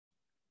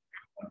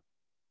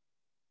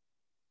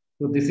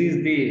So this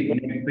is the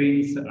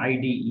NetBeans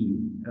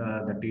IDE.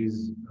 That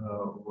is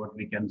what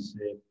we can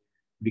say.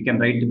 We can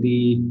write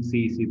the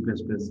C, C++,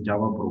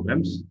 Java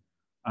programs.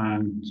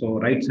 And so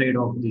right side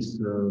of this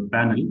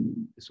panel,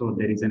 so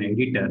there is an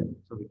editor.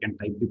 So we can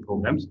type the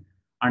programs.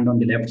 And on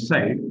the left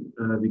side,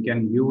 we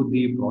can view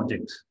the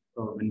projects.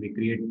 So when we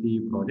create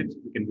the projects,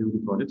 we can view the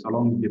projects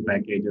along with the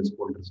packages,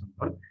 folders, and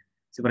all.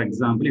 So for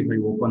example, if I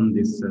open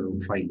this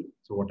file,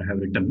 so what I have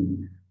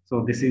written,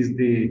 so this is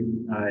the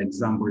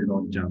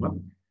example.java.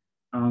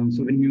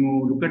 So when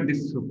you look at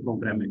this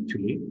program,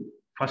 actually,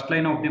 first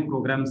line of the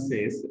program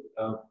says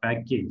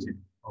package.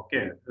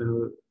 Okay.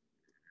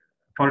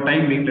 For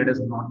time being, let us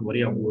not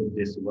worry about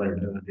this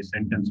word, the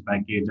sentence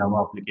package,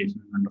 Java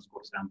application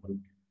underscore sample,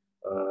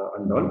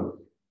 and all.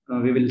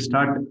 We will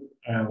start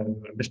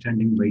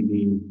understanding by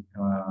the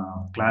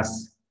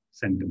class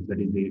sentence, that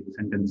is the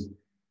sentence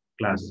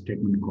class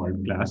statement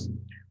called class.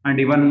 And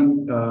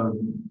even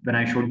when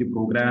I showed the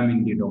program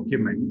in the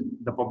document,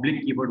 the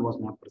public keyword was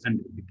not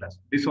present with the class.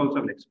 This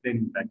also will explain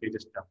in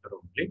packages chapter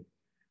only.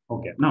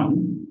 Okay, now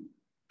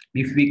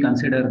if we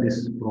consider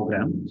this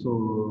program,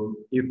 so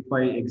if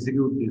I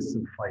execute this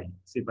file,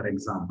 say for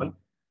example,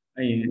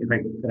 if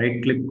I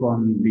right click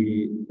on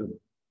the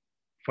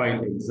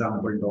file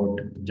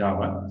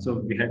example.java,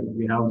 so we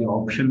have the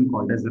option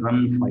called as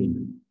run file.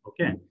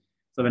 Okay,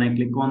 so when I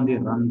click on the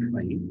run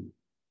file,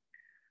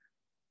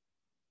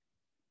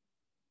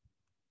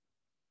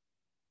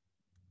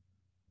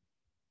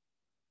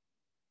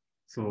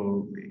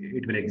 so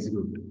it will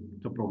execute.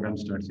 So program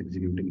starts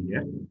executing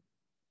here.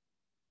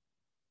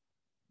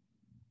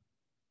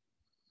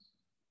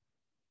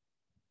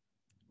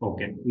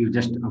 Okay, you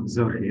just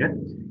observe here.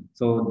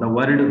 So the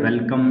word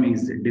welcome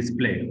is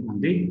displayed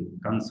on the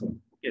console.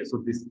 Okay,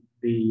 so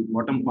the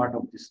bottom part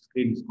of the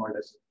screen is called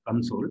as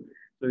console.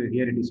 So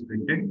here it is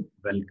printed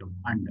welcome,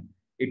 and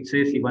it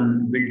says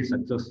even build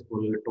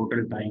successful,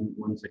 total time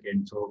 1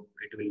 second. So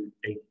it will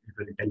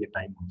tell the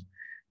time also.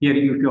 Here,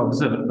 if you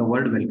observe, the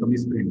word welcome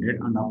is printed,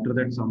 and after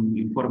that, some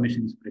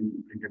information is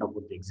printed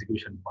about the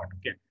execution part.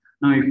 Okay.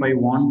 Now, if I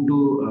want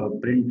to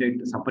print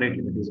it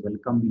separately, that is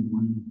welcome in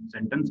one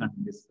sentence and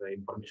this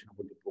information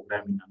about the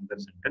program in another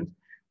sentence.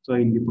 So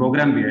in the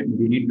program,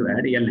 we need to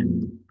add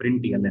ln,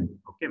 print ln.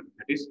 Okay,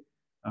 that is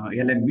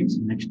ln means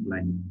next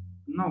line.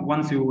 Now,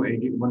 once you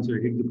edit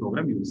the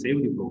program, you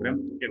save the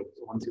program. Okay,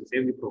 so once you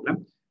save the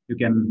program, you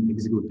can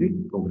execute the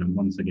program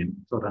once again.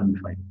 So run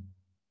file.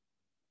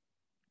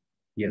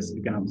 Yes,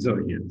 you can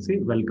observe here. See,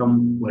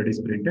 welcome word is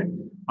printed.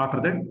 After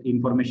that,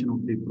 information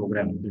of the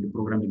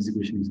program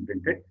execution is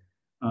printed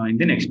in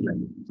the next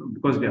line. So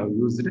because we have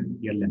used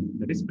ln,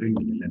 that is print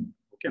ln.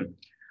 Okay.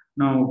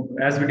 Now,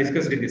 as we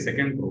discussed in the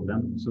second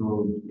program,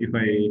 so if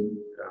I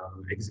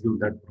execute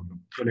that program,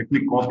 so let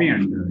me copy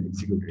and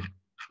execute it.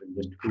 So in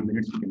just a few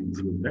minutes, we can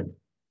execute that.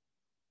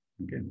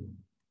 Okay.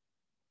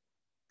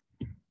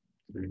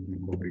 So let me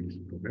copy this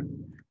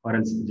program, or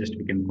else just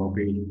we can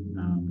copy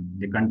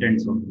the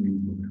contents of the main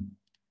program.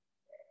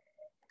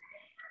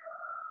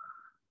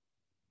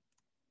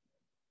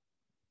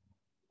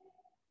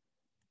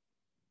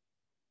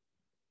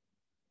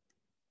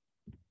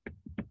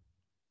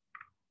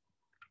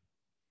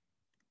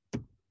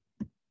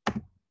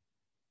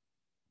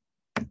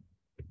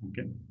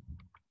 Okay.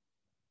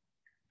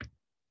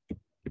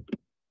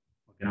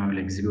 Okay, now I will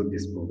execute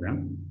this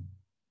program.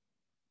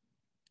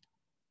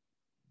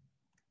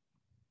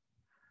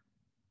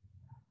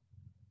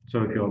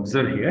 So if you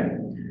observe here,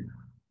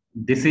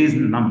 this is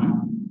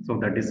num, so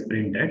that is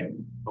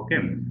printed. Okay.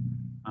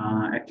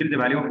 Actually, the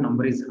value of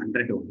number is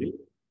 100 only.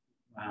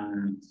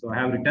 So I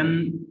have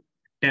written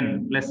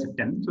 10 plus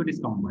 10, so it is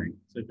combined.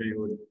 So if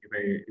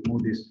I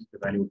remove this, the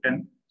value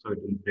 10, so it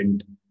will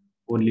print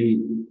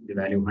only the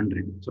value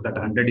 100. So that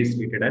 100 is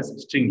treated as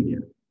string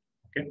here.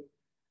 Okay.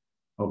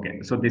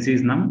 Okay. So this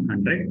is num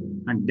 100,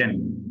 and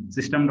then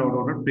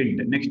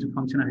system.out.print. Next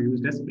function I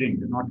used as print,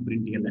 not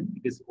print ln.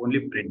 It is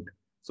only print.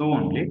 So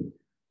only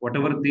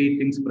whatever the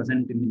things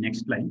present in the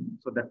next line,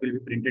 so that will be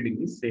printed in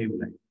the same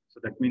line.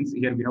 So that means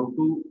here we have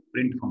two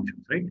print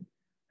functions, right?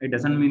 It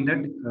doesn't mean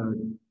that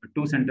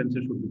two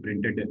sentences should be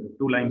printed,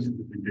 two lines should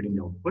be printed in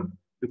the output,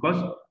 because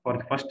for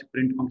the first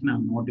print function I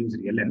have not used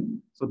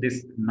ln. So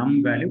this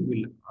num value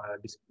will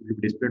be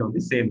displayed on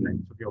the same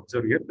line. So if you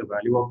observe here, the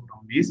value of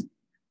num is,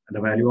 the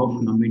value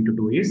of num into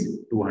 2 is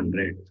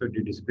 200. So it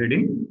is displayed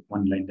in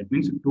one line. That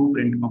means two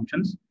print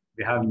functions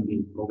we have in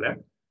the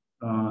program.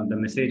 The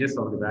messages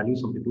or the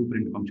values of the two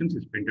print functions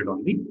is printed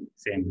on the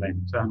same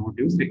line. So I have not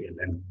used the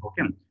ln.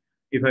 Okay.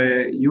 If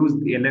I use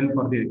the ln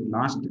for the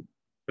last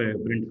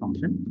print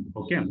function,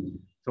 okay,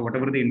 so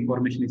whatever the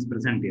information is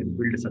present here,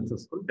 build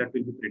successful, that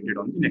will be printed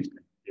on the next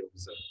line. You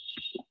observe.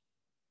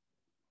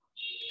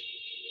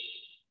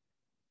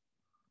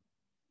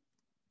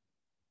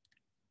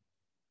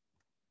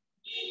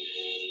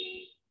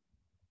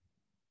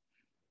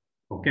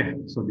 Okay,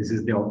 so this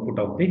is the output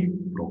of the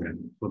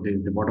program. So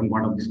the bottom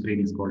part of the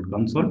screen is called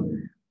console,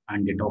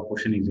 and the top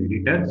portion is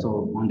editor.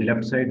 So on the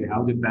left side, we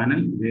have the panel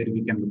where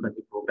we can look at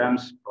the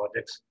programs,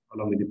 projects,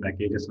 along with the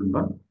packages and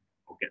all.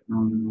 Okay,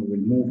 now we'll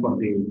move for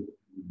the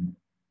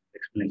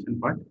explanation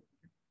part.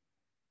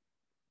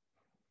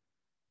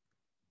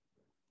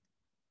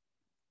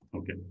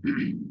 Okay.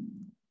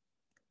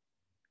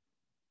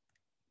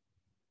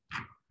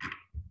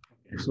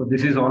 So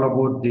this is all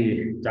about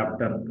the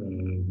chapter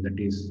that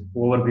is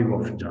overview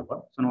of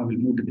Java. So now we'll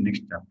move to the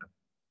next chapter.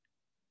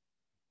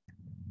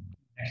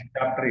 Next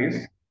chapter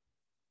is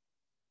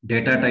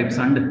data types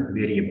and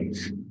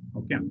variables.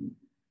 Okay.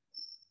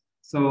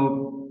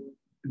 So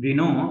we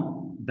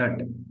know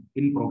that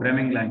in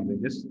programming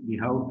languages, we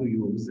have to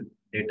use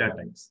data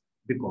types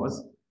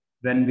because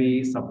when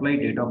we supply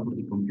data for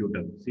the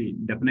computer, see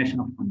definition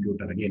of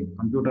computer again,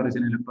 computer is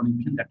an electronic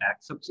machine that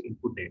accepts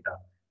input data.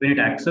 When it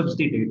accepts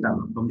the data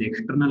from the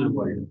external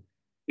world,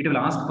 it will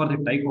ask for the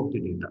type of the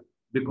data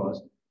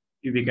because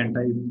we can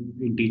type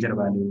integer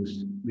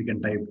values, we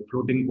can type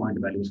floating point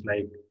values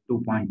like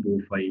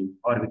 2.25,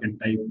 or we can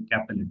type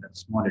capital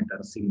letters, small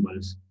letters,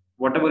 symbols,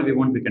 whatever we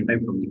want, we can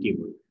type from the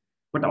keyboard.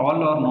 But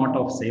all are not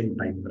of same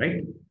type,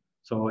 right?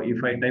 So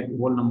if I type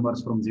whole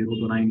numbers from 0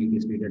 to 9, it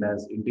is treated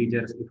as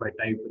integers. If I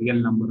type real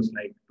numbers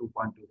like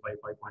 2.25,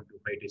 5.25,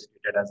 it is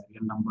treated as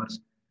real numbers.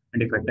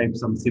 And if I type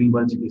some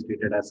symbols, it is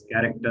treated as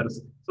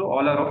characters. So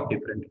all are of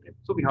different types.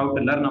 So we have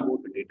to learn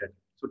about the data type.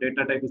 So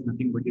data type is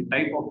nothing but the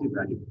type of the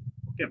value.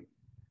 Okay.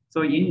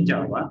 So in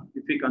Java,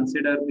 if we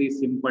consider the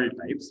simple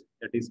types,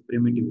 that is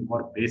primitive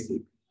or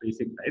basic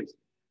types.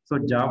 So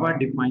Java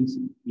defines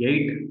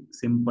 8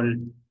 simple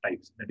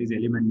types, that is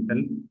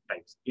elemental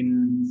types.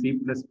 In C++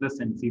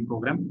 and C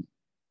program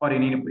or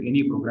in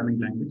any programming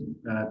language,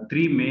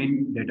 3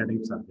 main data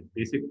types are there.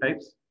 Basic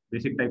types.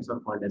 Basic types are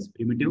called as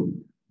primitive,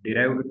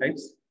 derived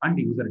types, and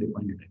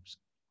user-defined types.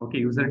 Okay,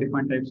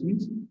 user-defined types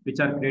means which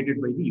are created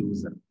by the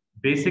user.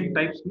 Basic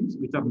types means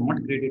which are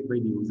not created by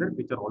the user,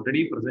 which are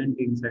already present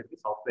inside the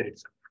software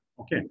itself.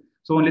 Okay,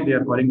 so only they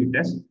are calling it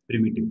as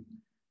primitive.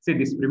 See,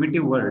 this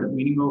primitive word,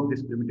 meaning of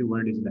this primitive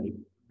word is like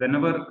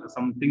whenever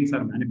some things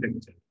are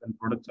manufactured, when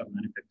products are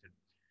manufactured,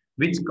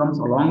 which comes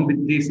along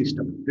with the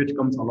system, which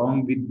comes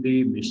along with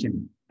the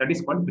machine, that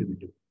is called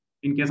primitive.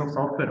 In case of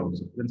software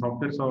also, when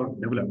softwares are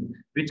developed,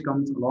 which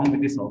comes along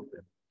with the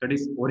software, that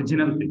is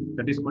original thing,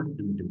 that is called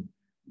primitive.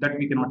 That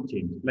we cannot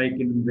change. Like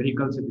in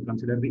vehicles, if you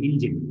consider the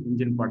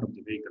engine part of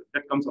the vehicle,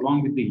 that comes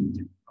along with the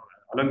engine,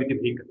 along with the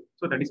vehicle.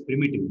 So that is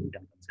primitive, we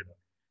can consider.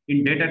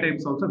 In data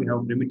types also, we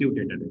have primitive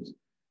data types.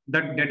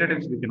 That data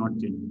types we cannot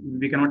change,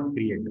 we cannot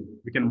create,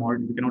 we cannot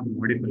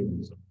modify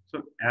also.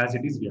 So as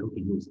it is, we have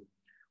to use.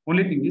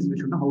 Only thing is we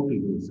should know how to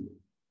use.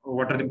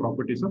 What are the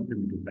properties of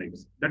primitive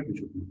types? That we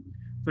should know.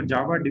 So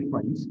Java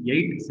defines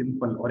 8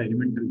 simple or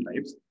elemental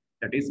types,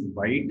 that is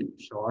byte,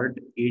 short,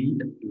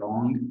 int,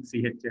 long,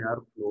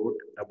 char, float,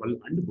 double,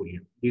 and boolean.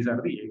 These are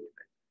the 8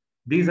 types.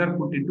 These are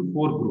put into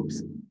 4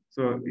 groups.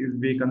 So if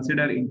we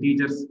consider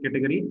integers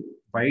category,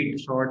 byte,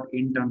 short,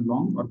 int, and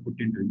long are put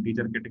into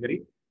integer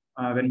category.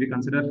 When we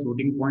consider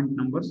floating point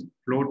numbers,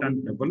 float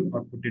and double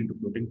are put into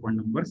floating point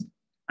numbers,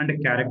 and a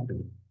character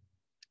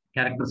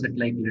set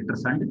like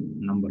letters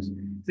and numbers.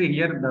 See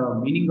here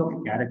the meaning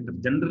of character.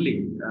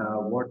 Generally,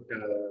 what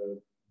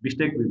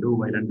mistake we do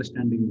while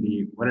understanding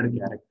the word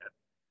character,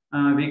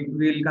 we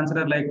will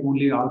consider like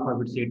only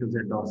alphabets A to Z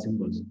or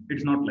symbols.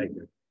 It's not like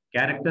that.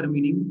 Character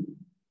meaning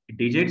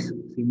digits,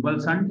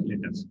 symbols, and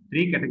letters.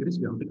 3 categories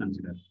we have to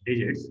consider: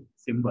 digits,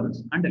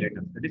 symbols, and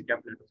letters. That is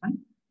capital letters and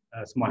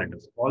small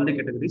letters. All the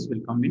categories will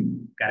come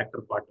in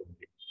character part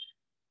only.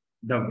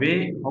 The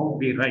way how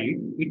we write,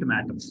 it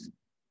matters.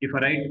 If I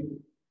write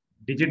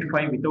digit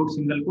 5 without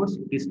single quotes,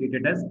 it is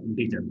treated as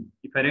integer.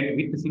 If I write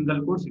with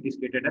single quotes, it is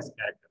treated as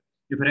character.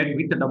 If I write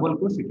with double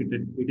quotes, it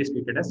is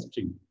treated as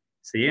string.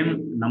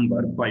 Same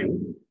number 5.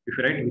 If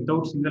I write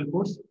without single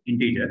quotes,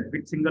 integer.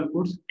 With single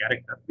quotes,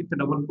 character. With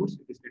double quotes,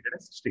 it is treated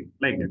as string.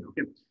 Like that.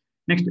 Okay.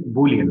 Next,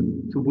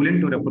 Boolean. So Boolean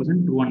to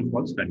represent true and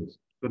false values.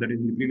 So that is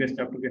in the previous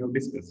chapter we have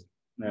discussed.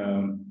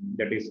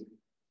 That is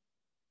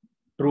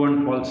true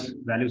and false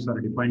values are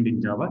defined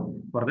in Java.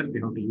 For that, we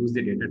have to use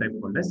the data type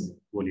called as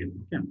Boolean.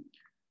 Okay.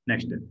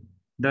 Next,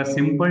 the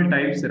simple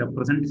types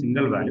represent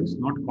single values,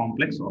 not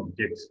complex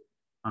objects.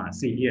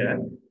 See here,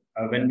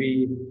 when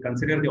we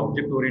consider the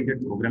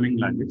object-oriented programming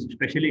language,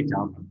 especially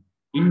Java,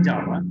 in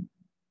Java,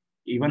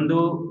 even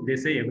though they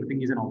say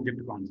everything is an object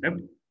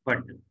concept, but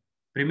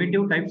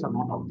primitive types are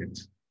not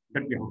objects.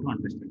 That we have to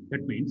understand.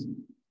 That means,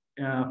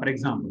 for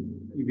example,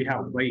 we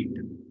have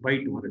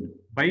byte word.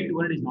 Byte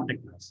word is not a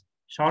class.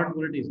 Short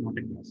word is not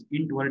a class.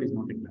 Int word is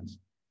not a class.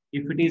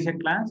 If it is a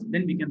class,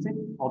 then we can say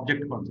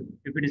object concept.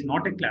 If it is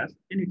not a class,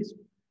 then it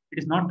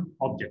is not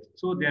object.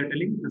 So they are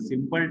telling the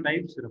simple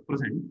types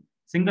represent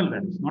single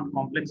values, not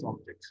complex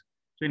objects.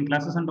 So in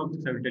classes and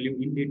objects, I will tell you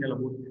in detail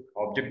about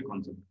object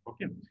concept.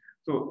 Okay.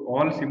 So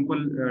all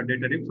simple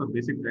data types or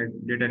basic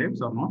data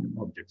types are not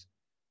objects.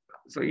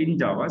 So in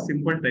Java,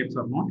 simple types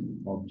are not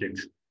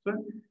objects.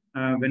 So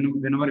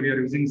whenever we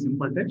are using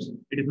simple types,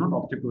 it is not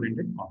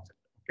object-oriented concept.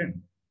 Okay.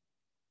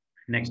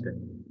 Next,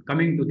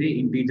 coming to the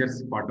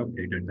integers part of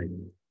data type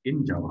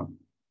in Java.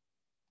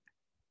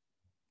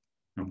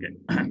 Okay.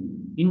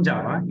 In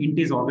Java, int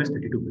is always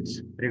 32 bits,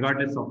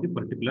 regardless of the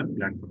particular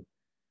platform.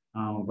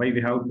 Why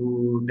we have to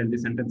tell the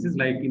sentences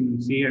like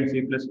in C and C++,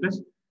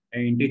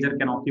 an integer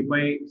can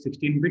occupy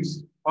 16 bits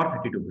or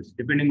 32 bits,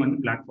 depending on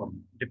the platform,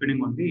 depending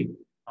on the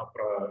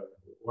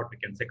what we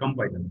can say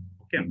compiler.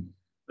 Okay.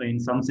 So in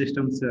some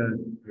systems,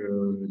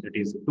 that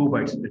is 2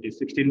 bytes, that is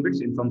 16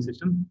 bits. In some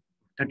systems,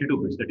 32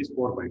 bits, that is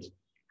 4 bytes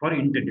for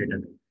int data.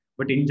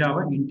 But in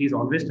Java, int is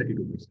always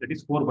 32 bits, that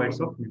is 4 bytes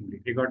of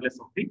memory, regardless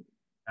of the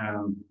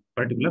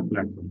particular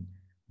platform.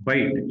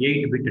 Byte,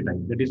 8-bit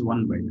type, that is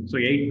 1 byte. So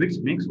 8 bits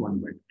makes 1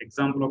 byte.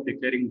 Example of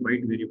declaring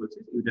byte variables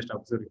is, you just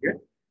observe here,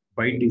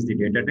 byte is the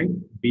data type,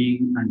 B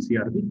and C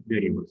are the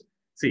variables.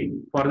 See,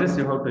 for this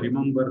you have to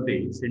remember the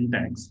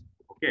syntax.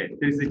 Okay,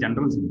 there is the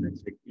general syntax.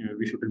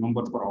 We should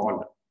remember for all.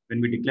 When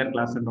we declare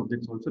class and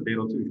objects also, there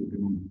also we should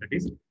remember. That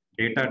is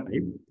data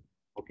type.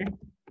 Okay,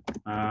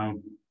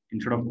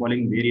 instead of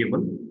calling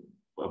variable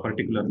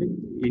particularly,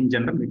 in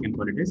general we can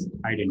call it as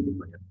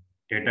identifier.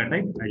 Data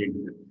type,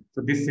 identifier.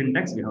 So this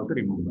syntax we have to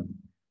remember.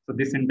 So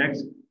this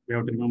syntax we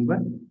have to remember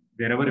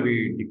wherever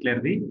we declare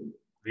the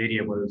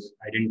variables,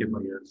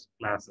 identifiers,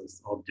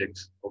 classes,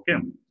 objects. Okay.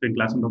 So in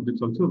class and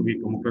objects also we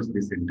come across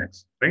this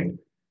syntax, right?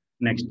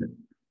 Next,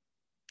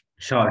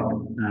 short.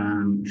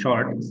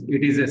 Short.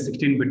 It is a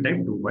 16-bit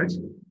type, 2 bytes.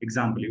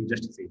 Example, you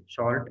just say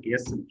short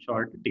S,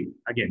 short T.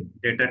 Again,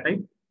 data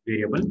type,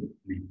 variable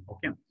name.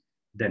 Okay.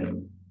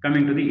 Then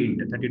coming to the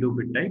int,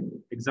 32-bit type.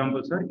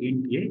 Examples are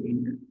int A,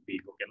 int B.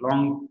 Okay.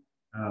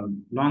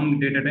 Long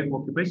data type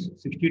occupies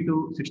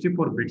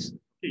 64 bits.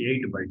 Okay,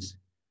 8 bytes.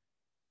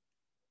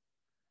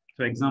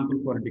 So example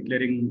for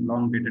declaring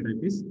long data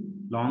type is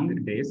long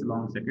days,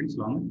 long seconds,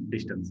 long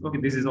distance. Okay,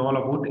 this is all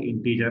about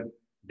integer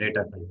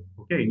data type.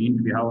 Okay, in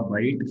int we have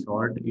byte,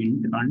 short,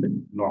 int,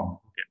 and long.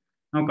 Okay.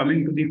 Now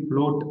coming to the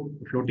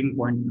floating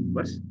point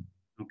numbers.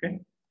 Okay.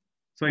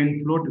 So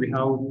in float we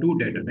have 2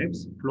 data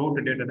types: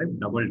 float data type,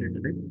 double data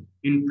type.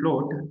 In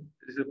float,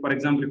 for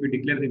example, if we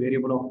declare the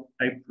variable of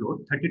type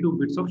float, 32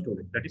 bits of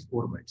storage, that is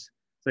 4 bytes.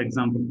 So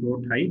example,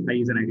 float high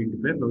is an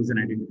identifier, low is an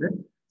identifier.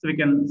 So we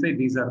can say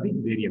these are the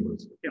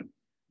variables. Okay.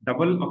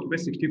 Double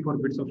occupies 64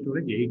 bits of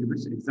storage, 8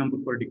 bits. Example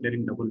for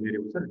declaring double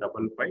variables are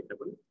double pi,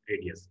 double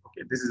radius.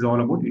 Okay. This is all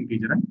about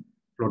integer and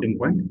floating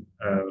point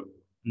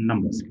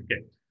numbers.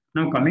 Okay.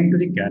 Now coming to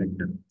the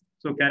character.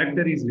 So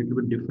character is a little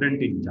bit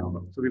different in Java.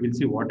 So we will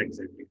see what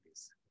exactly it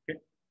is. Okay.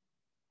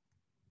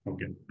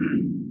 Okay.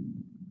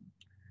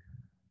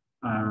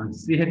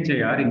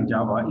 CHIR in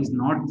Java is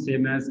not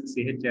same as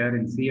CHIR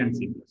in C and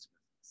C++.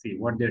 See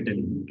what they're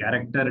telling you.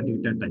 Character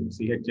data type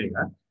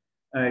CHIR.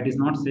 It is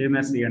not same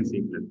as C and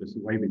C++.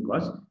 Why?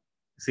 Because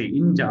see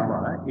in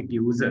Java it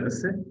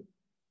uses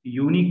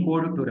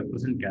Unicode to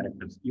represent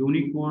characters.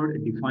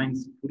 Unicode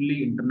defines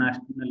fully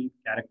international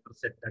character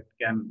set that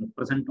can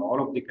represent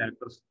all of the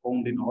characters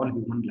found in all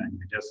human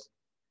languages.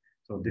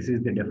 So this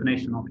is the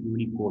definition of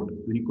Unicode.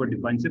 Unicode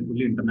defines a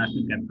fully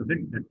international character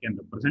set that can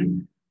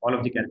represent all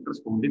of the characters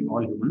found in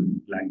all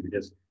human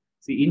languages.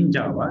 See in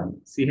Java,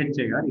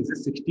 CHIR is a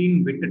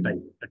 16-bit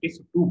type, that is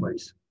 2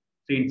 bytes.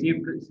 So in C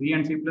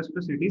and C++,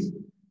 it is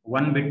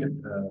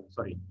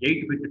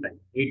 8-bit type,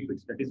 8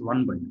 bits, that is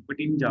 1 byte. But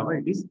in Java,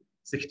 it is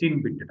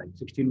 16-bit type.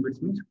 16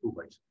 bits means 2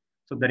 bytes.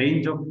 So the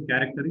range of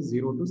character is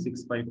 0 to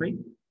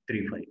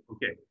 65535.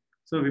 Okay.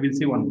 So we will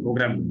see one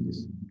program in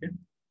this. Okay.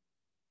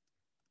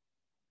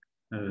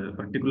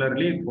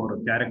 Particularly for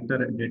character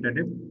data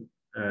type,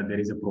 there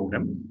is a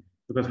program.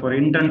 Because for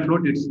int and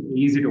float, it's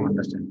easy to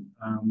understand.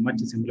 Much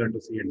similar to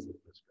C and C++.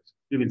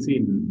 We will see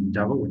in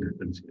Java what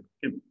happens here.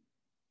 Okay.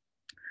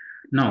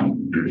 Now,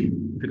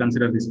 if you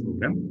consider this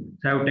program,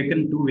 so I have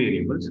taken 2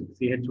 variables,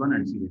 ch1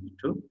 and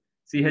ch2.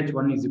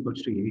 ch1 is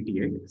equals to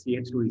 88,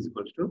 ch2 is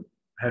equals to,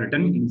 I have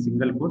written in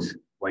single quotes,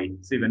 y.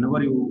 See,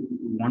 whenever you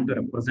want to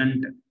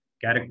represent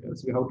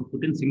characters, you have to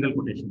put in single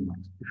quotation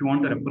marks. If you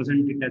want to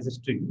represent it as a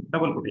string,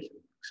 double quotation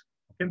marks.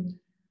 Okay.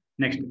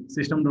 Next,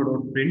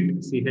 system.out.print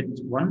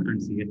ch1 and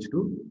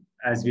ch2.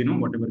 As we know,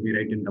 whatever we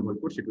write in double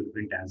quotes, it will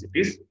print as it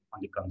is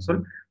on the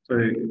console. So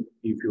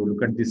if you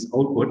look at this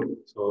output,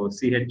 so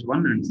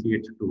ch1 and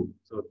ch2,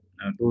 so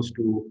those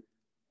 2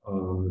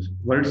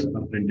 words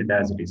are printed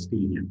as it is still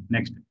here.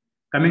 Next,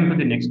 coming to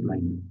the next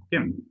line.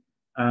 Okay,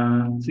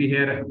 see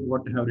here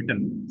what I have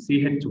written: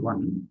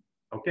 ch1.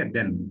 Okay,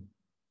 then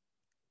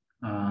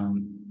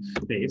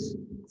space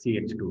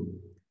ch2.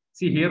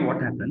 See here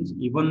what happens.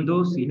 Even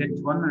though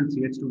ch1 and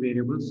ch2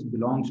 variables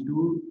belongs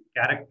to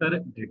character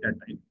data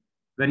type,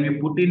 when we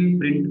put in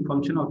print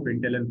function or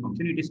println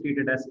function, it is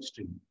treated as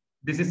string.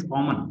 This is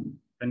common.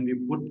 When we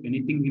put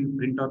anything in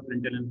print or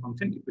println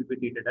function, it will be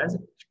treated as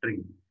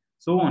string.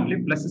 So only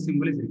plus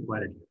symbol is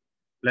required here.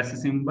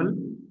 Plus symbol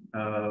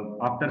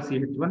after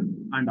ch1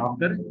 and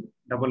after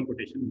double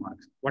quotation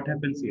marks. What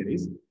happens here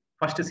is,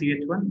 first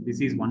ch1,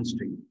 this is one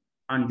string,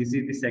 and this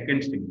is the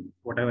second string,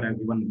 whatever I have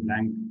given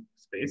blank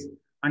space,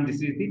 and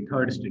this is the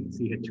third string,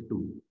 ch2.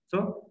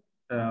 So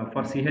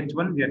for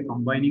ch1, we are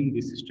combining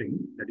this string,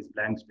 that is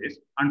blank space,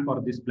 and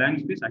for this blank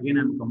space, again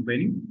I am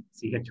combining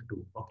ch2.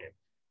 Okay.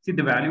 See,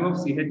 the value of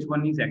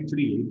ch1 is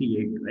actually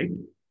 88, right?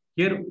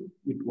 Here,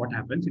 what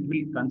happens? It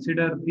will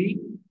consider the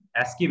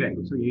ASCII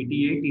value. So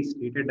 88 is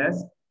stated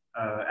as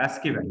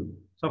ASCII value.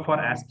 So for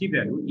ASCII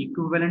value,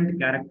 equivalent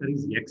character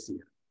is X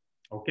here.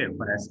 Okay,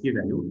 for ASCII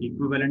value,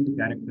 equivalent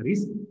character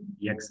is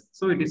X.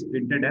 So it is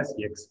printed as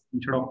X.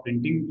 Instead of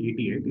printing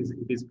 88,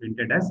 it is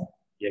printed as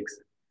X.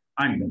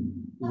 And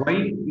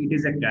Y, it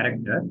is a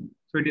character,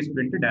 so it is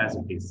printed as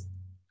it is.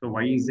 So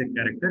Y is a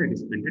character, it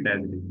is printed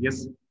as it is.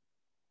 Yes.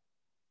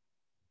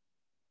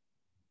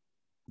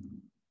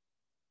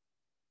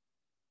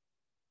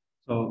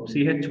 So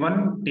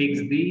CH1 takes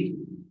the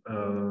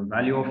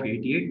value of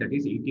 88, that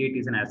is 88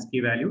 is an ASCII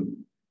value.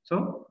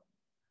 So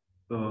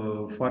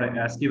for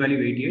ASCII value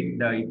 88,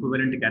 the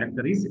equivalent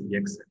character is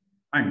X.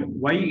 And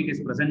Y, it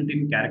is present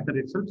in character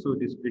itself, so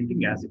it is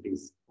printing as it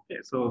is.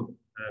 Okay, so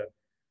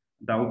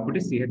the output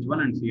is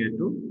CH1 and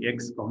CH2,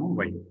 X, comma,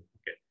 Y.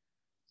 Okay,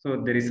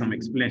 so there is some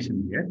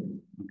explanation here.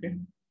 Okay.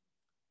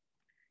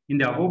 In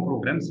the above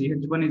program,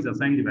 CH1 is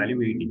assigned the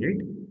value 88,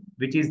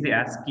 which is the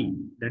ASCII,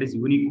 that is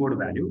Unicode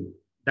value,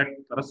 that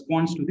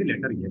corresponds to the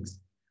letter X.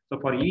 So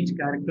for each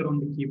character on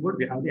the keyboard,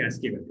 we have the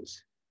ASCII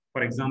values.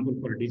 For example,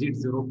 for digit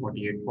 0,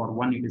 48, for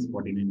 1, it is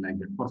 49, like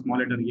that. For small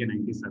letter E,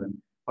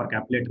 97, for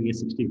capital letter E,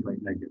 65,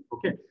 like that.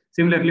 Okay.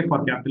 Similarly,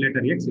 for capital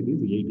letter X, it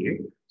is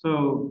 88.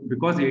 So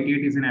because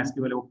 88 is an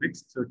ASCII value of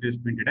X, so it is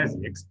printed as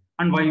X,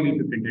 and Y will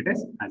be printed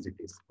as it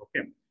is.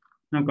 Okay.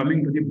 Now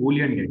coming to the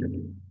Boolean data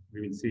type,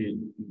 we will see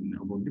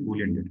about the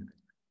Boolean data type.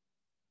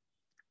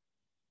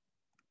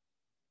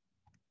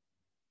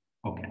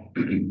 Okay.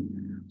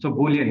 So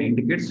Boolean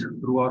indicates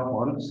true or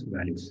false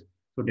values.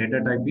 So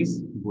data type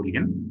is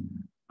Boolean.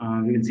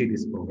 We will see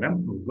this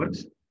program how it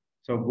works.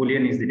 So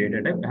Boolean is the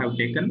data type. I have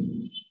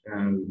taken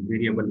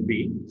variable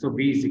B. So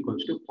B is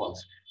equals to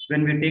false.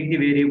 When we take the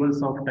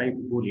variables of type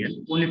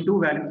Boolean, only two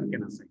values we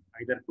can assign,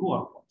 either true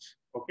or false.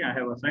 Okay, I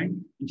have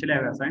assigned, initially I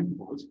have assigned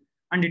false,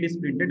 and it is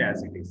printed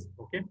as it is,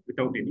 okay,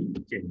 without any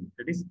change.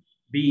 That is,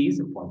 B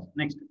is false.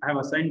 Next, I have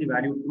assigned the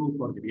value true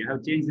for the B. I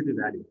have changed the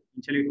value.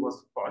 Initially it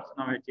was false,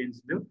 now I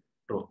changed the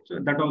true. So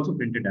that also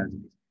printed as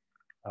it is.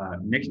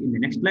 Next, in the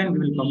next line, we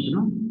will come to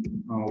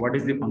know what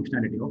is the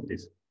functionality of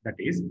this. That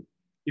is,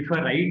 if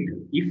I write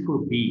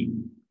if B,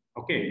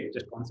 okay,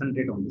 just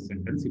concentrate on this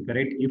sentence. If I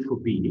write if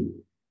B,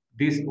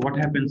 this, what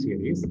happens here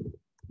is,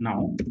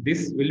 now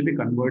this will be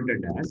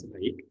converted as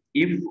like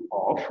if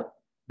of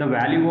the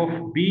value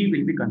of B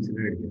will be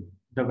considered here.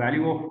 The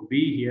value of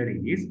B here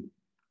is,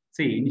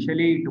 see,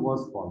 initially it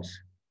was false.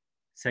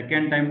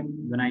 Second time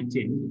when I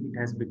change, it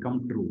has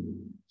become true.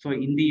 So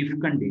in the if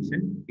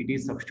condition, it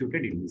is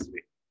substituted in this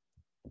way,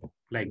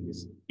 like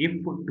this.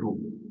 If true,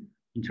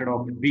 instead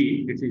of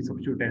B, it is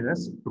substituted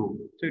as true.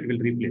 So it will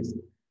replace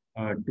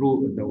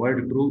true. The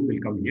word true will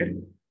come here.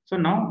 So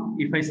now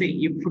if I say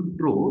if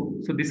true,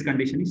 so this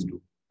condition is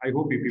true. I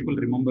hope you people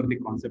remember the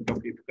concept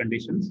of if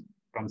conditions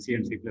from C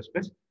and C++.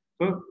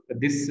 So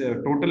this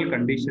total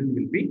condition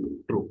will be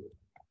true.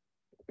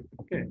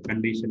 Okay,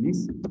 condition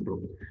is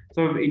true.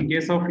 So in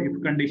case of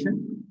if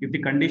condition, if the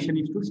condition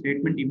is true,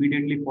 statement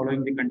immediately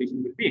following the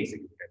condition will be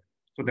executed.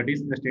 So that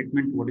is the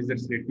statement. What is that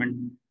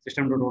statement?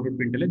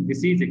 System.out.println,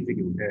 this is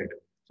executed.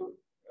 So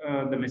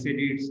the message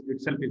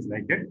itself is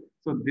like that.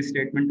 So this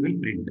statement will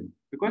print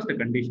because the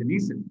condition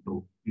is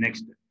true.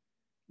 Next,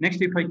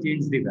 if I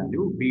change the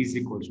value, B is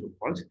equals to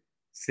false,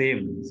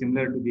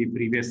 similar to the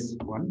previous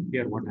one.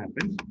 Here what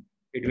happens?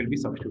 It will be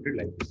substituted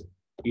like this.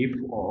 If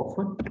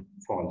of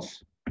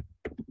false.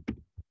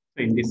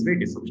 So in this way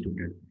it is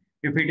substituted.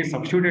 If it is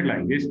substituted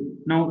like this,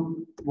 now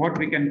what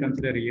we can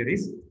consider here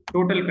is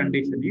total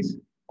condition is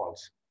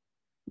false.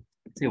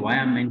 See why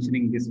I'm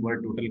mentioning this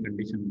word total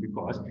condition,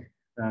 because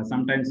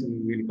sometimes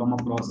we will come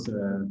across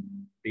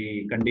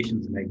the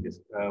conditions like this.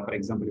 For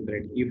example,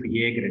 if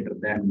A greater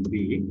than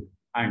B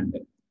and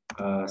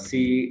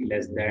C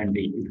less than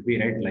D, if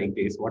we write like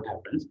this, what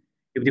happens?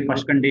 If the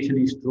first condition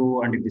is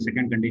true and if the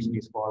second condition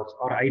is false,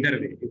 or either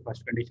way, if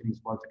first condition is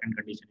false, second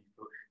condition is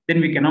true,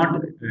 then we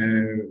cannot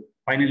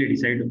finally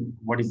decide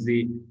what is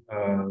the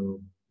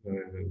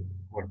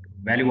what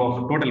value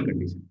of total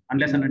condition,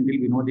 unless and until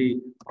we know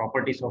the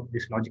properties of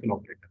this logical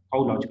operator, how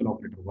logical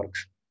operator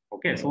works.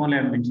 Okay, so only I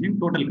am mentioning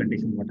total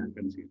condition, what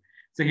happens here.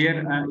 So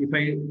here, if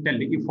I tell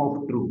if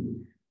of true,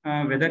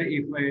 whether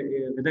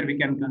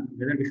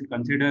we should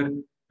consider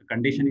the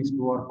condition is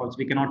true or false,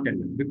 we cannot tell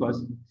them,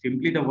 because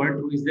simply the word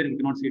true is there, we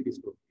cannot say it is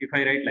true. If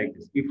I write like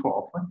this, if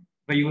of,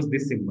 if I use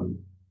this symbol,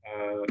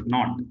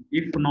 not,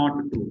 if not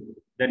true,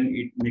 then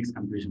it makes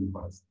confusion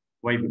for us.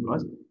 Why?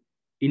 Because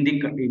in the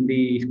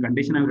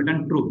condition I have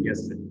written true,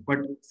 yes, but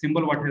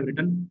symbol what I have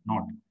written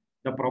not.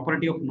 The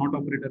property of not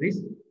operator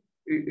is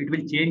it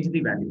will change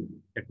the value.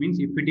 That means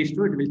if it is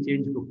true, it will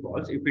change to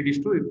false. If it is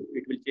true,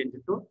 it will change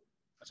to,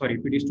 sorry,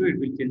 if it is true, it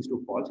will change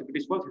to false. If it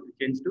is false, it will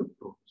change to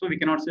true. So we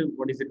cannot say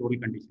what is the total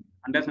condition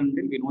unless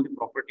until we know the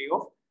property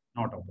of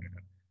not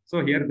operator.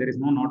 So here there is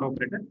no not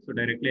operator. So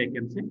directly I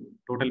can say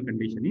total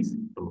condition is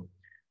true.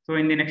 So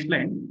in the next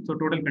line, so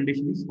total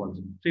condition is false.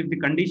 So if the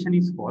condition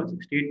is false,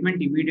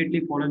 statement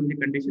immediately following the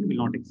condition will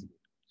not execute.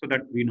 So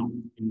that we know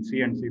in C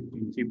and C,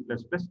 in C++,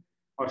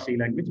 or C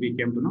language, we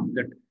came to know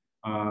that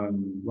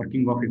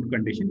working of if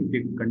condition.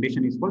 If the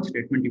condition is false,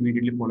 statement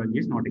immediately following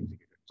is not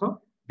executed. So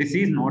this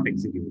is not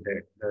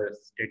executed. The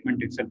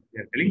statement itself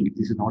we are telling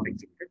this is not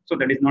executed. So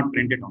that is not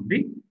printed on the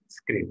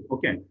screen.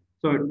 Okay.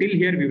 So till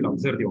here we will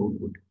observe the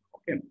output.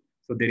 Okay.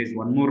 So there is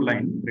one more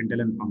line,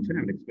 println function.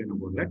 I will explain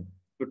about that.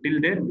 So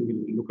till there we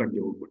will look at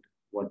the output,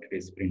 what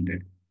is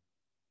printed.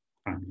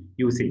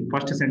 You see,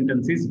 first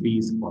sentence is B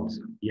is false.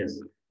 Yes,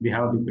 we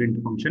have the print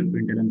function,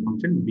 println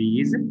function,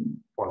 B is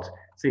false.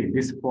 See,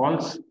 this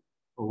false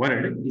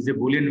word is a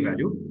Boolean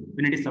value.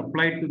 When it is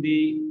applied to the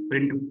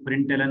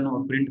println or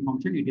print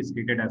function, it is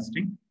treated as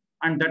string,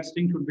 and that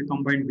string should be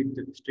combined with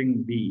the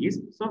string B is.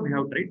 So we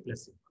have to write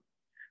plus symbol.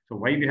 So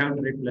why we have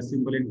to write plus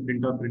symbol in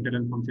print or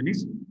println function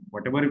is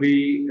whatever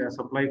we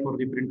supply for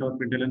the print or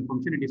println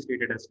function, it is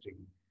treated as string.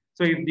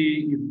 So if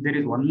there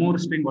is one more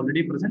string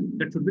already present,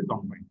 that should be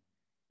combined.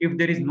 If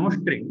there is no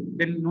string,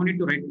 then no need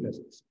to write plus.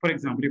 For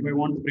example, if I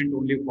want to print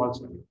only false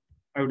value,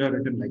 I would have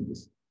written like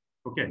this.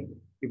 Okay.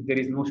 If there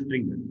is no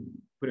string,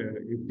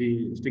 if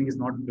the string is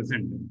not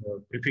present,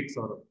 prefix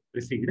or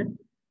precede,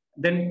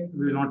 then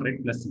we will not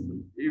write plus symbol.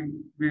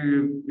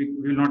 We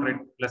will not write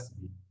plus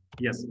B.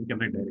 Yes, we can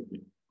write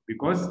directly.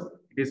 Because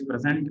it is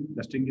present,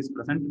 the string is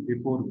present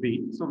before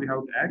B, so we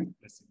have to add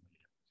plus symbol.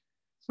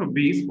 So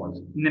B is false.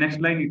 In the next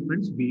line, it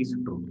prints B is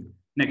true.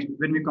 Next,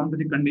 when we come to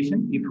the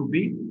condition, if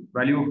B,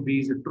 value of B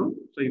is true.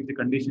 So if the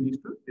condition is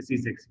true, this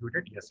is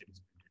executed. Yes, it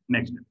is printed.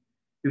 Next,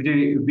 if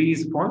the B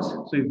is false,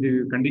 so if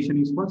the condition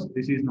is false,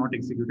 this is not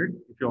executed.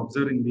 If you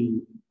observe in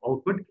the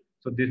output,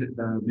 so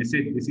the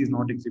message this is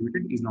not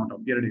executed is not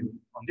appeared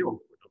on the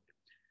output.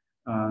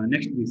 Okay.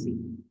 Next, we see.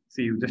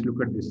 You just look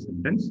at this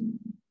sentence.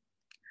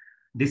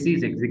 This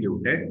is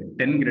executed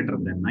 10 greater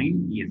than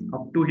 9 is.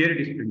 Up to here, it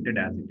is printed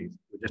as it is.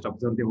 You just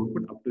observe the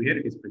output. Up to here,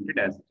 it is printed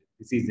as it is.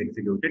 This is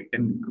executed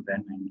 10 greater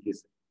than 9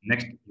 is.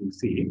 Next, you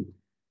see,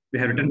 we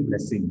have written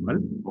plus symbol.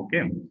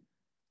 Okay.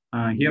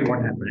 Here,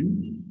 what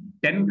happened?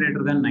 10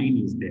 greater than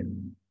 9 is there.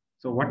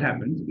 So what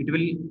happens? It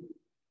will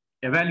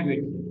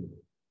evaluate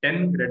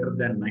 10 greater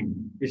than 9.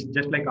 It's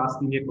just like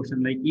asking a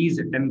question like, is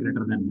 10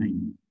 greater than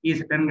 9?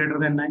 Is 10 greater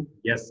than 9?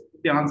 Yes.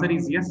 The answer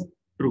is yes,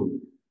 true.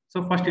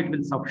 So first it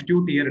will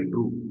substitute here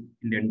true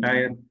in the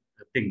entire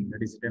thing,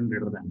 that is 10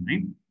 greater than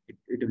 9.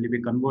 It will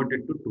be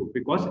converted to true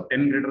because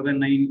 10 greater than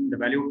 9, the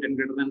value of 10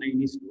 greater than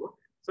 9 is true.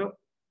 So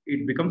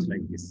it becomes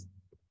like this.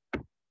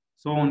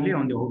 So only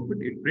on the output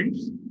it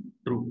prints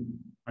true.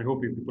 I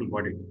hope you people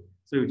got it.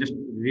 So you just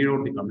read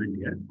out the comment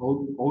here.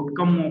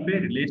 Outcome of a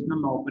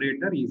relational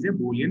operator is a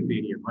Boolean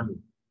variable,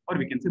 or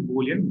we can say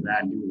Boolean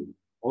value.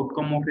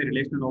 Outcome of a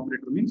relational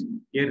operator means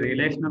a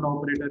relational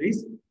operator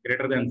is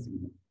greater than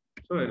symbol.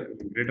 So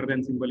greater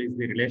than symbol is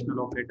the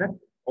relational operator.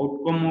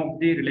 Outcome of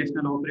the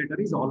relational operator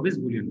is always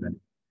Boolean value.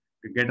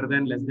 Greater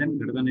than, less than,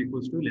 greater than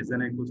equals to, less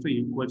than equals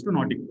to,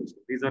 not equals to.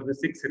 These are the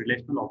 6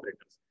 relational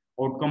operators.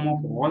 Outcome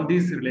of all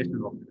these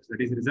relational operators,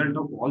 that is result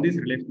of all these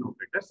relational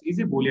operators, is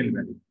a Boolean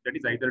value. That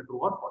is either true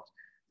or false.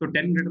 So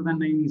 10 greater than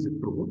 9 is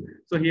true.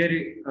 So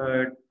here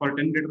for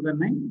 10 greater than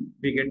 9,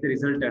 we get the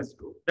result as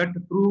true. That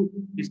true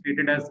is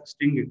treated as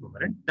string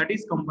equivalent. That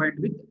is combined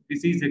with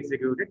this is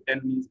executed 10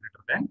 is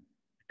greater than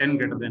 10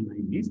 greater than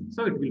 9 is,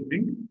 so it will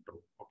print true.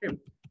 Okay,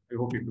 I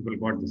hope you people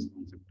got this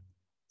concept.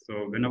 So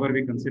whenever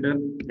we consider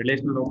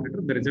relational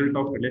operator, the result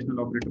of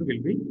relational operator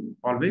will be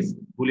always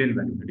Boolean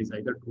value, that is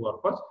either true or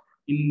false.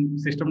 In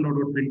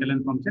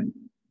system.println function,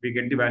 we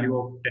get the value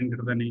of 10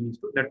 greater than 9 is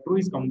true. That true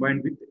is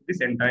combined with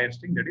this entire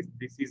string, that is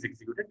this is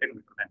executed 10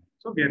 greater than 9.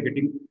 So we are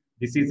getting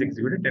this is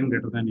executed 10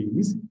 greater than 9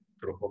 is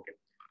true. Okay.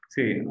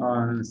 See,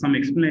 some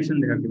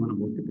explanation they have given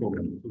about the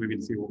program. So we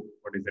will see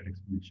what is that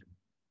explanation.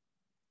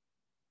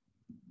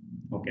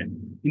 Okay.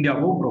 In the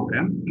above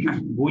program,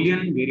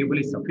 Boolean variable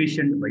is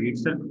sufficient by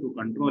itself to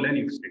control an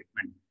if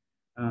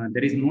statement.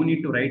 There is no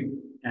need to write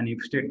an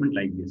if statement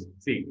like this.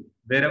 See,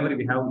 wherever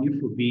we have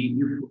if B,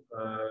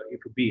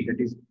 if B,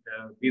 that is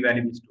B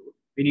value is true,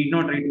 we need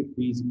not write if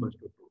B is equals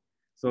to true.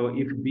 So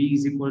if B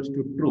is equals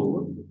to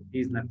true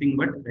is nothing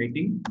but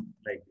writing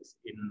like this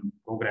in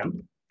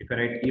program. If I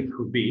write if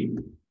B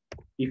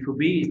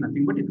is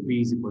nothing but if B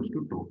is equals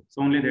to true.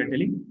 So only they are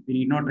telling we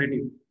need not write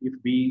if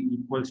B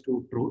equals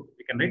to true.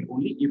 We can write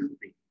only if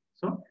B.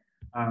 So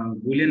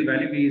Boolean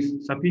value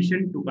is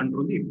sufficient to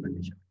control the if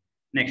condition.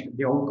 Next,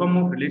 the outcome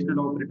of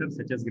relational operators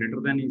such as greater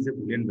than is a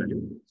Boolean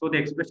value. So the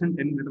expression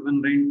 10 greater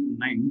than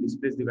 9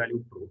 displays the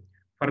value true.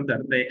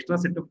 Further, the extra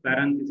set of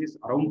parentheses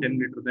around 10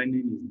 greater than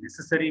 9 is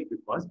necessary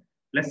because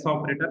plus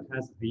operator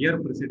has higher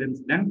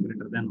precedence than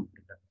greater than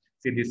operator.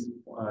 See, this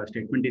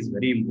statement is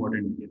very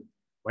important here.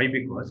 Why?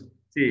 Because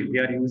see, we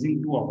are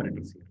using two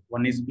operators here.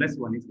 One is plus,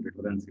 one is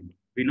greater than symbol.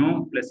 We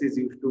know plus is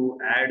used to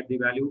add the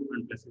value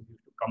and plus is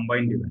used to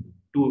combine the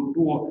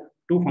value.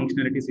 Two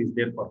functionalities is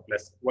there for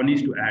plus. One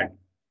is to add.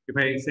 If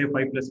I say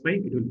 5 plus 5,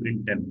 it will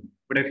print 10.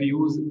 But if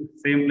you use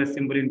same plus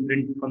symbol in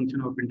print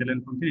function or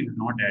println function, it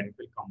will not add, it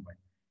will combine.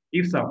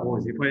 If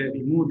suppose, if I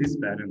remove this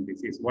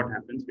parenthesis, what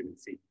happens, we will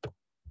see.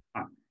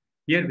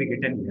 Here we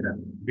get an error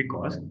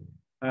because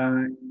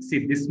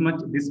See this much,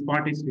 this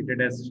part is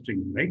treated as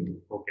string, right?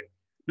 Okay.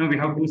 Now we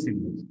have two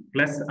symbols,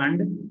 plus and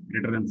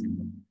greater than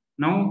symbol.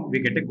 Now we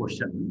get a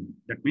question.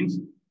 That means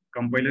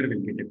compiler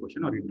will get a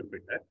question or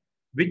interpreter.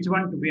 Which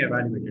one to be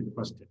evaluated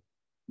first?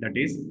 That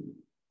is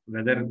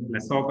whether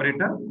plus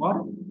operator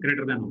or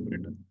greater than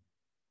operator.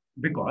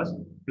 Because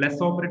plus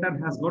operator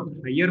has got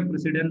higher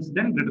precedence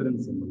than greater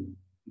than symbol.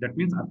 That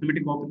means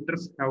arithmetic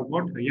operators have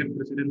got higher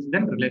precedence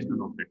than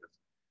relational operators.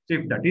 So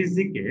if that is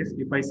the case,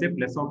 if I say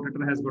plus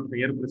operator has got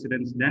higher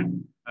precedence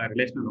than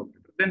relational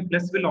operator, then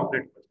plus will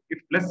operate first. If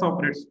plus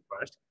operates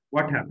first,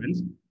 what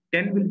happens?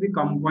 10 will be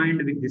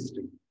combined with this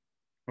string.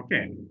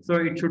 Okay, so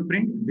it should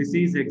print this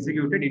is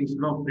executed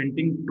instead of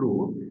printing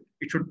true,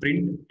 it should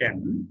print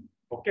 10.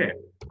 Okay,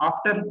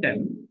 after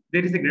 10,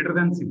 there is a greater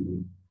than symbol.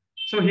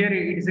 So here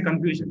it is a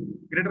confusion.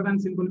 Greater than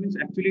symbol means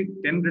actually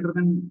 10 greater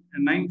than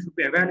 9 should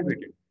be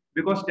evaluated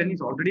because 10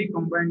 is already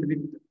combined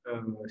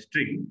with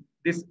string.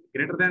 This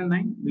greater than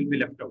 9 will be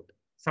left out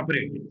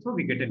separately. So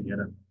we get an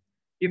error.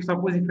 If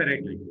suppose if I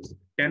write like this,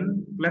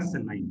 10 plus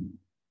 9.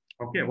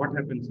 Okay, what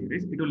happens here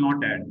is it will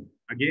not add.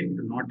 Again,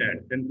 it will not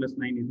add. 10 plus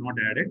 9 is not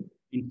added.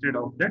 Instead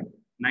of that,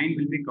 9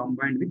 will be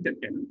combined with the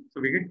 10.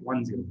 So we get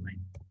 109.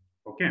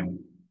 Okay.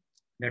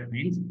 That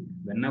means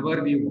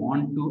whenever we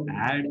want to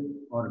add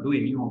or do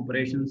any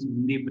operations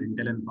in the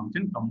println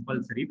function,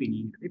 compulsory we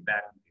need the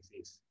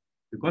parentheses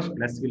because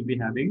plus will be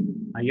having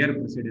higher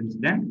precedence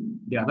than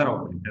the other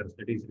operators,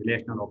 that is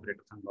relational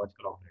operators and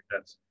logical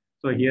operators.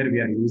 So here we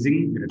are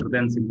using greater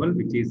than symbol,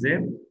 which is a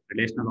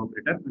relational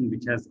operator and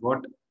which has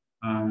got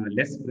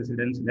less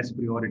precedence, less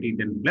priority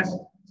than plus.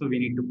 So we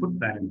need to put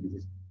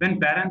parentheses. When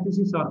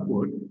parentheses are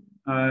put,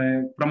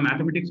 from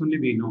mathematics only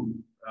we know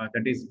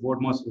that is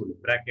Bodmer's rule,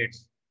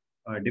 brackets,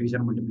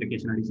 division,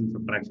 multiplication, addition,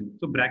 subtraction.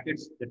 So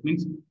brackets, that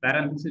means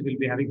parentheses will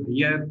be having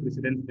higher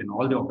precedence than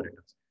all the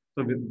operators.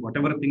 So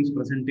whatever things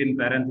present in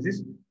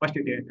parentheses, first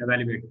it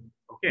evaluate.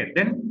 Okay,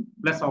 then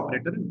plus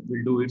operator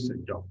will do its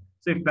job.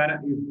 So if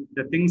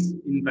the things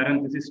in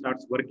parentheses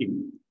starts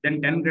working,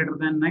 then 10 greater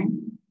than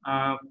 9,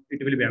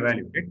 it will be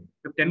evaluated.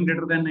 If 10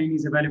 greater than 9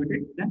 is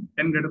evaluated, then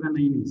 10 greater than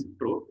 9 is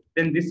true.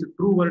 Then this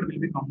true word will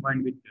be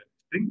combined with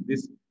string.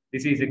 This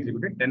is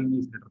executed, 10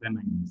 is greater than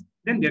 9 is.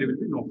 Then there will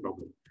be no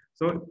problem.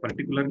 So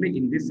particularly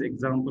in this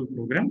example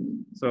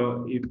program,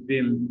 so if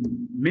we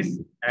miss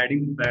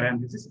adding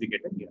parentheses, we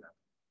get an error.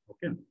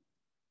 Okay.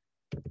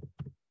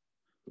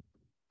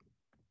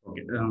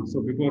 Okay.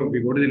 So before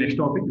we go to the next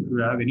topic, if you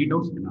have any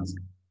doubts, you can ask.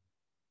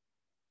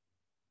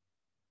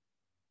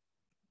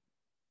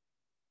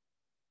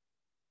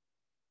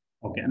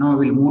 Okay. Now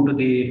we'll move to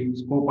the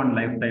scope and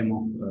lifetime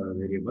of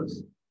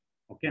variables.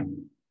 Okay.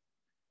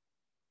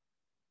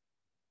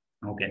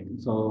 Okay.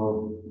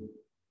 So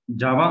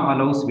Java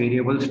allows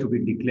variables to be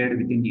declared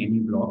within any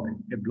block.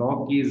 A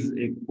block is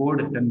a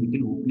code written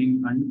within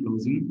opening and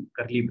closing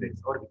curly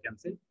braces, or we can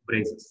say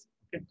braces.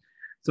 Okay.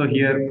 So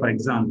here, for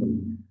example,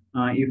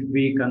 if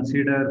we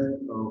consider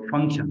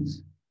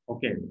functions,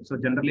 okay. So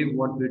generally,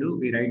 what we do,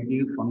 we write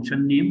the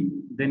function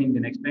name. Then in the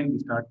next line, we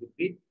start with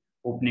the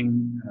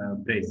opening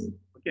brace.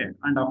 Okay,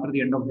 and after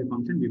the end of the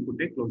function, we put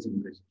a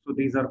closing brace. So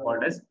these are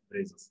called as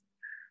braces.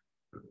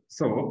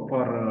 So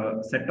for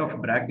a set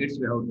of brackets,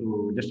 we have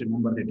to just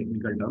remember the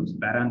technical terms: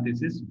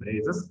 parenthesis,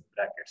 braces,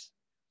 brackets.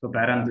 So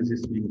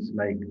parenthesis means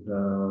like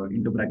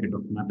into bracket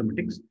of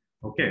mathematics.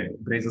 Okay,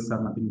 braces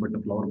are nothing but the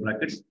flower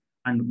brackets,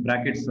 and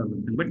brackets are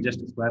nothing but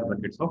just square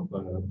brackets of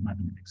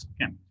mathematics.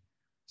 Okay.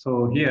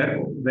 So here,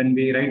 when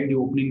we write the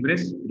opening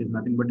brace, it is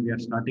nothing but we are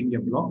starting a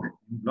block.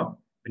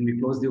 When we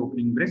close the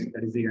opening brace,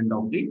 that is the end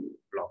of the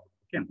block.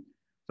 Okay.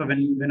 So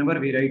whenever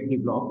we write the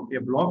block, a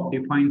block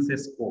defines a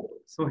scope.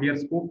 So here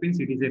scope means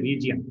it is a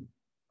region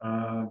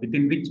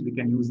within which we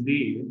can use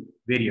the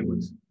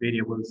variables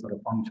or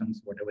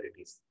functions, whatever it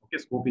is. Okay,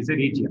 scope is a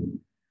region.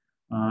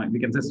 We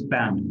can say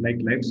span, like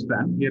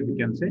lifespan. Here we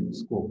can say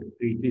scope.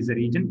 It is a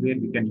region where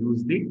we can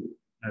use the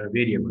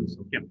variables.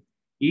 Okay.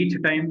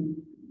 Each time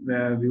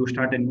you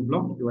start a new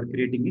block, you are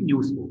creating a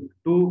new scope.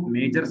 Two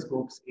major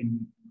scopes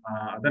in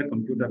other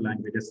computer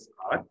languages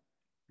are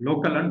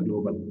local and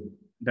global.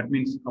 That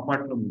means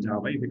apart from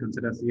Java, if we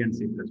consider C and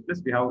C++,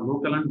 we have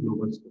local and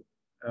global scope.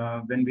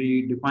 When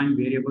we define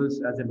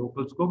variables as a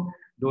local scope,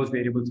 those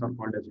variables are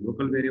called as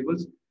local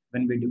variables.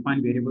 When we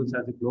define variables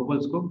as a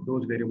global scope,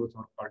 those variables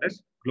are called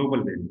as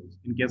global variables.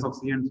 In case of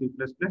C and C++,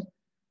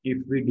 if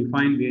we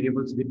define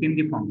variables within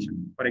the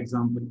function, for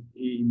example,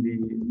 in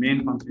the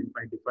main function, if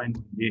I define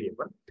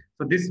variable,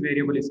 so this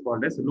variable is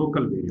called as a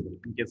local variable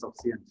in case of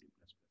C and C++.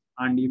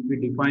 And if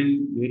we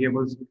define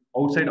variables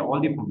outside all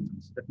the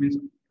functions, that means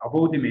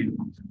above the main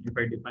function, if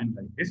I define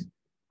like this,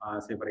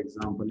 say for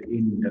example,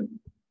 int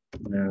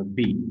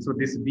b. So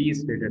this b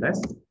is stated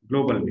as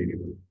global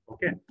variable.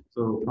 Okay.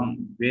 So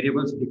from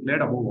variables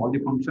declared above all the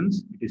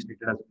functions, it is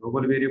treated as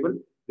global variable.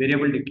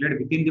 Variable declared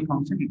within the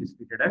function, it is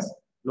treated as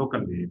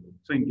local variable.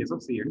 So in case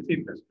of C and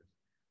C++.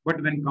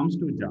 But when it comes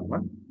to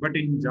Java,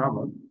 in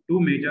Java, two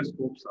major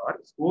scopes are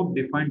scope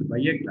defined by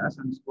a class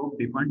and scope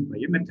defined by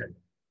a method.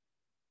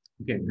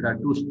 Okay, there are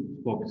two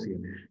scopes here.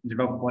 Instead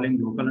of calling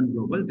local and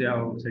global, they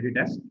have said it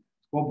as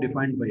scope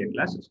defined by a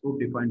class, scope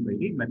defined by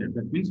the method.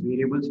 That means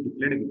variables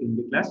declared within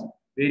the class,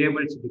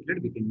 variables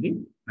declared within the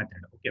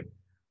method. Okay.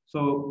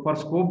 So for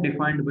scope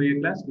defined by a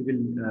class, we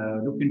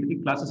will look into the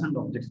classes and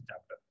objects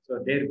chapter.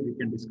 So there we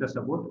can discuss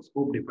about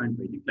scope defined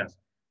by the class.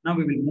 Now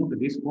we will move to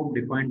the scope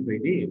defined by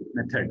the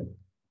method.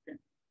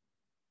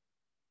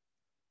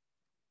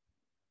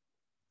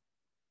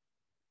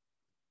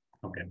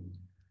 Okay.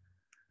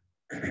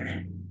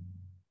 Okay.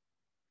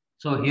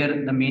 So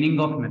here the meaning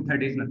of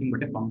method is nothing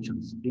but a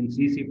functions. In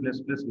C, C++, we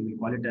will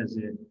call it as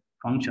a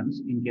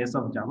functions. In case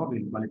of Java,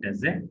 we will call it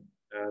as a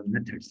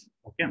methods.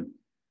 Okay.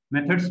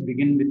 Methods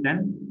begin with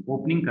an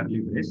opening curly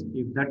brace.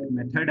 If that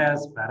method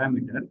has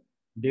parameter,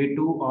 they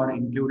too are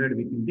included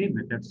within the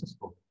methods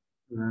scope.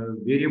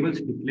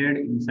 Variables declared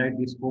inside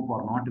the scope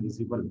are not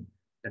visible.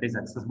 That is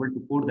accessible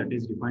to code that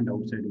is defined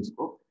outside the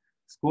scope.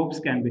 Scopes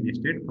can be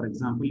nested. For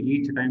example,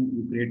 each time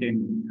you create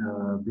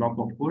a block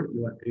of code,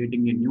 you are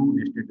creating a new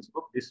nested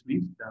scope. This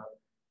means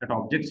that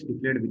objects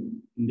declared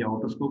in the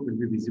outer scope will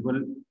be visible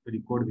to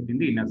the code within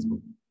the inner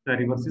scope. The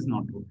reverse is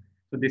not true.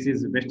 So this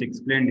is best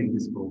explained in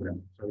this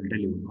program. So I will tell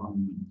you.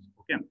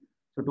 Okay.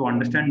 So to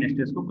understand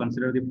nested scope,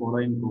 consider the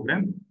following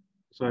program.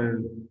 So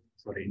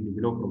sorry, in the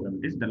below program,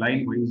 it is the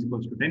line y is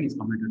equals to 10 is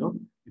commented out.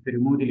 If you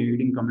remove the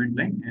leading comment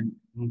line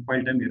and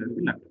file time error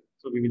will occur.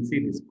 So we will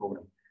see this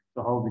program.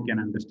 So how we can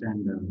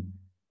understand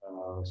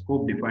the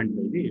scope defined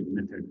by the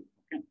method.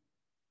 Okay.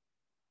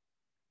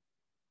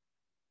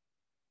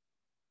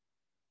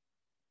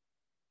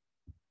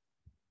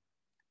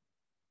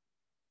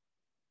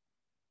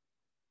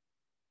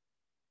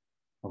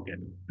 Okay.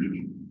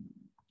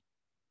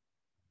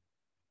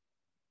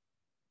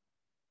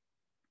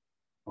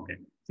 Okay.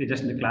 See,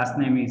 just the class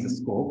name is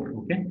scope.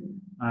 Okay.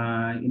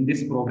 In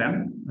this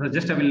program,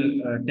 just I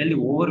will tell the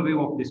overview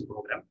of this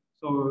program.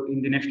 So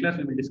in the next class,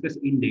 we will discuss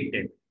in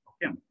detail.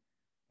 Okay.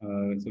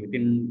 So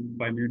within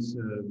 5 minutes,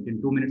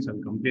 within 2 minutes,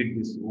 I'll complete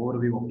this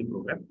overview of the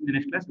program. In the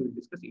next class, we will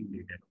discuss in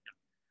detail. Okay.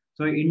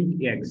 So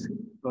int x,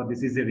 so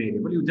this is a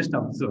variable. You just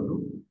observe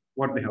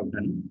what we have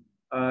done.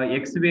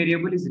 X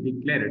variable is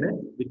declared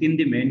within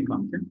the main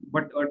function,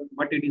 but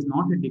it is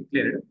not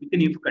declared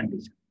within if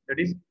condition. That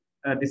is,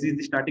 this is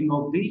the starting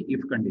of the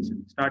if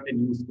condition. Start a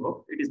new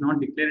scope. It is not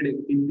declared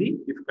within the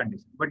if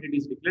condition, but it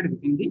is declared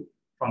within the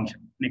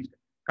function. Next,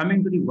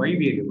 coming to the y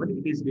variable,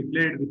 it is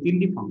declared within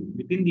the function,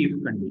 within the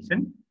if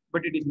condition,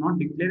 but it is not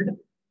declared.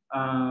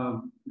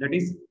 That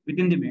is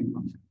within the main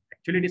function.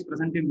 Actually, it is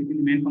present within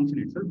the main function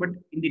itself, but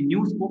in the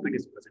new scope, it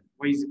is present.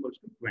 Y is equals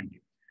to 20.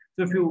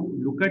 So if you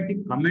look at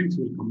the comments,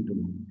 will come to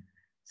know.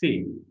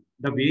 See,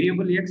 the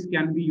variable x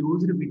can be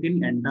used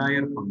within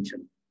entire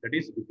function. That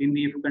is within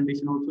the if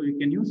condition also you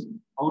can use,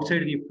 outside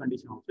the if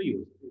condition also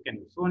you can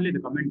use. So only the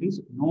comment is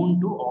known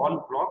to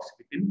all blocks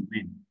within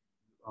main.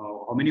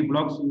 How many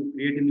blocks you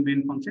create in the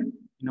main function?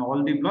 In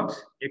all the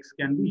blocks, x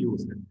can be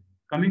used.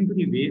 Coming to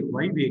the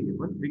y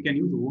variable, we can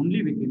use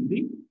only within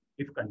the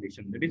if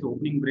condition. That is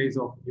opening brace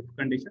of if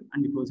condition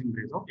and the closing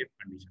brace of if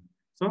condition.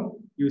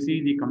 So you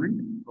see the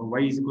comment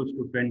y is equals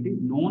to 20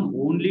 known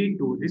only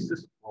to this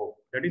scope.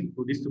 That is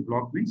to this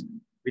block means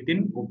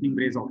within opening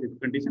brace of if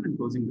condition and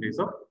closing brace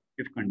of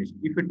if condition.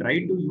 If you try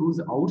to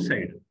use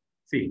outside,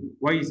 see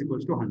y is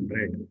equals to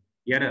 100.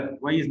 Error,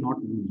 y is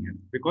not known here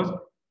because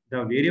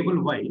the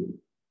variable y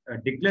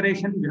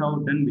declaration we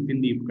have done within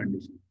the if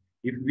condition.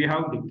 If we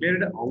have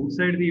declared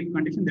outside the if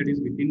condition, that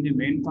is within the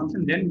main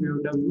function, then we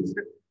would have used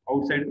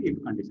outside the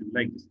if condition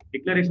like this.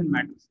 Declaration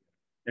matters.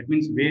 That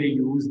means where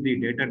you use the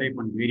data type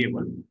and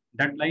variable,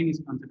 that line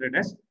is considered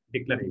as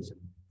declaration.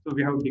 So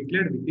we have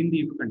declared within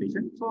the if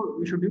condition. So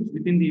we should use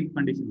within the if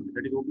condition only.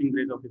 That is opening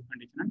brace of if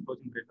condition and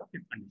closing brace of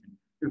if condition.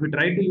 If we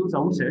try to use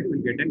outside,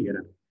 we'll get an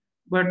error.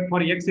 But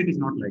for x, it is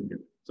not like that.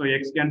 So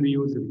x can be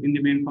used within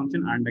the main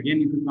function. And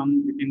again, if you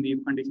come within the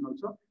if condition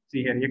also,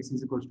 see here x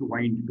is equals to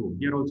y into 2.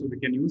 Here also we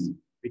can use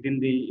within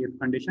the if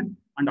condition.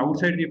 And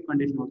outside the if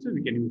condition also,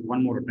 we can use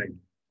one more time.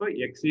 So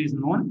x is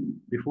known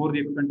before the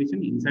if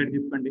condition, inside the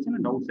if condition,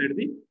 and outside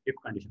the if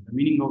condition. The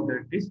meaning of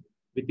that is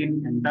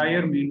within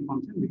entire main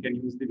function, we can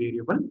use the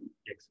variable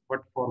x.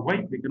 But for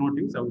y, we cannot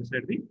use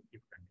outside the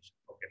if condition.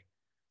 Okay.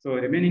 So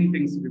remaining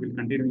things we will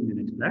continue in the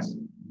next class.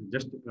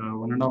 Just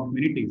 1.5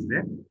 minutes is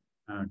there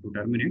to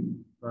terminate.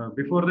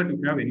 Before that, if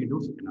you have any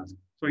doubts, you can ask.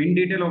 So in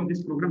detail of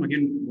this program,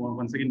 again,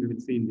 once again, we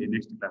will see in the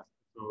next class.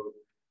 So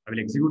I will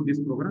execute this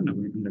program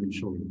and I will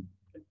show you.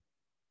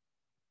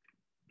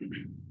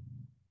 Okay.